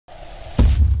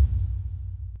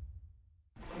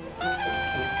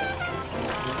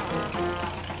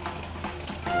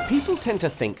People tend to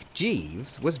think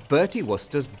Jeeves was Bertie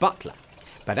Wooster's butler,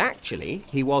 but actually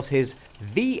he was his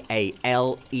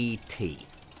V-A-L-E-T.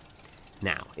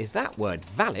 Now, is that word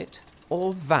valet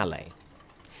or valet?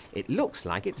 It looks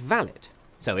like it's valet.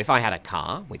 So if I had a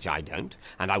car, which I don't,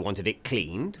 and I wanted it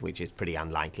cleaned, which is pretty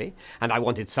unlikely, and I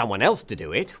wanted someone else to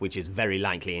do it, which is very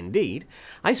likely indeed,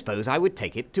 I suppose I would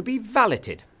take it to be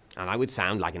valeted, and I would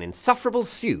sound like an insufferable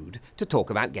Sude to talk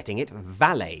about getting it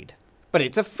valeted. But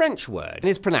it's a French word and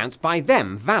is pronounced by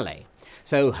them valet.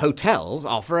 So hotels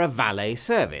offer a valet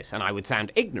service, and I would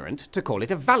sound ignorant to call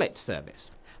it a valet service.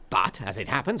 But, as it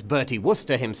happens, Bertie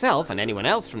Wooster himself, and anyone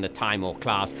else from the time or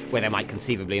class where they might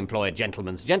conceivably employ a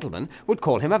gentleman's gentleman, would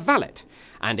call him a valet.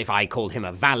 And if I called him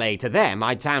a valet to them,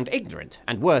 I'd sound ignorant,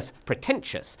 and worse,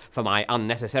 pretentious, for my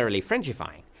unnecessarily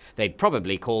Frenchifying. They'd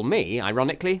probably call me,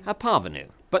 ironically, a parvenu.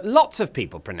 But lots of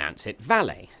people pronounce it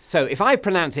valet. So if I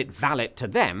pronounce it valet to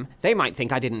them, they might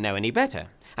think I didn't know any better.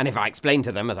 And if I explain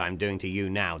to them, as I'm doing to you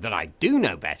now, that I do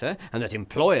know better, and that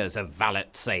employers of valet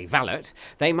say valet,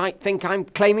 they might think I'm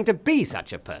claiming to be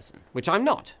such a person, which I'm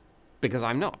not, because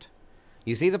I'm not.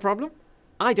 You see the problem?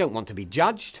 I don't want to be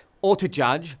judged, or to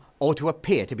judge, or to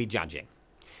appear to be judging.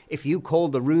 If you call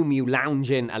the room you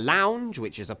lounge in a lounge,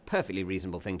 which is a perfectly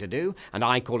reasonable thing to do, and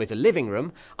I call it a living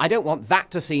room, I don't want that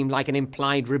to seem like an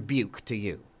implied rebuke to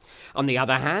you. On the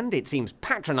other hand, it seems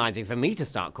patronising for me to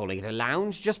start calling it a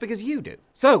lounge just because you do.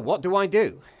 So what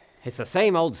do? It's the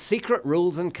same old secret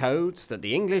rules and codes that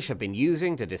the English have been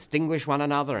using to distinguish one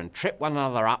another and trip one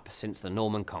another up since the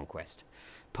Norman conquest.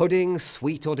 Pudding,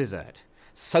 sweet or dessert.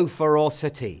 Sofa or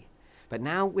settee. But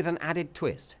now with an added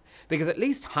twist. Because at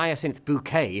least Hyacinth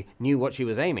Bouquet knew what she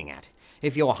was aiming at.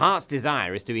 If your heart's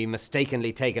desire is to be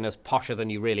mistakenly taken as posher than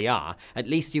you really are, at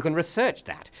least you can research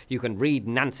that. You can read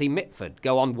Nancy Mitford,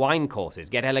 go on wine courses,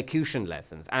 get elocution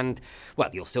lessons, and,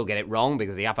 well, you'll still get it wrong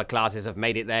because the upper classes have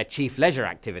made it their chief leisure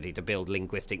activity to build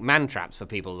linguistic man-traps for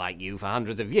people like you for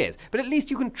hundreds of years. But at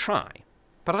least you can try.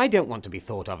 But I don't want to be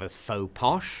thought of as faux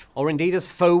posh, or indeed as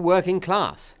faux working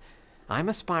class. I'm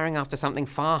aspiring after something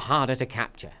far harder to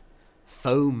capture.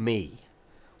 Faux me.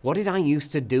 What did I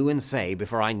used to do and say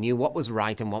before I knew what was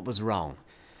right and what was wrong?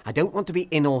 I don't want to be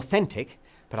inauthentic,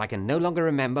 but I can no longer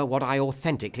remember what I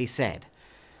authentically said.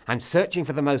 I'm searching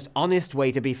for the most honest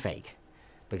way to be fake,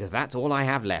 because that's all I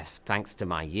have left thanks to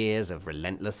my years of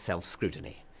relentless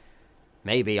self-scrutiny.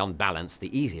 Maybe, on balance,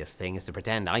 the easiest thing is to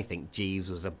pretend I think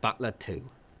Jeeves was a butler too.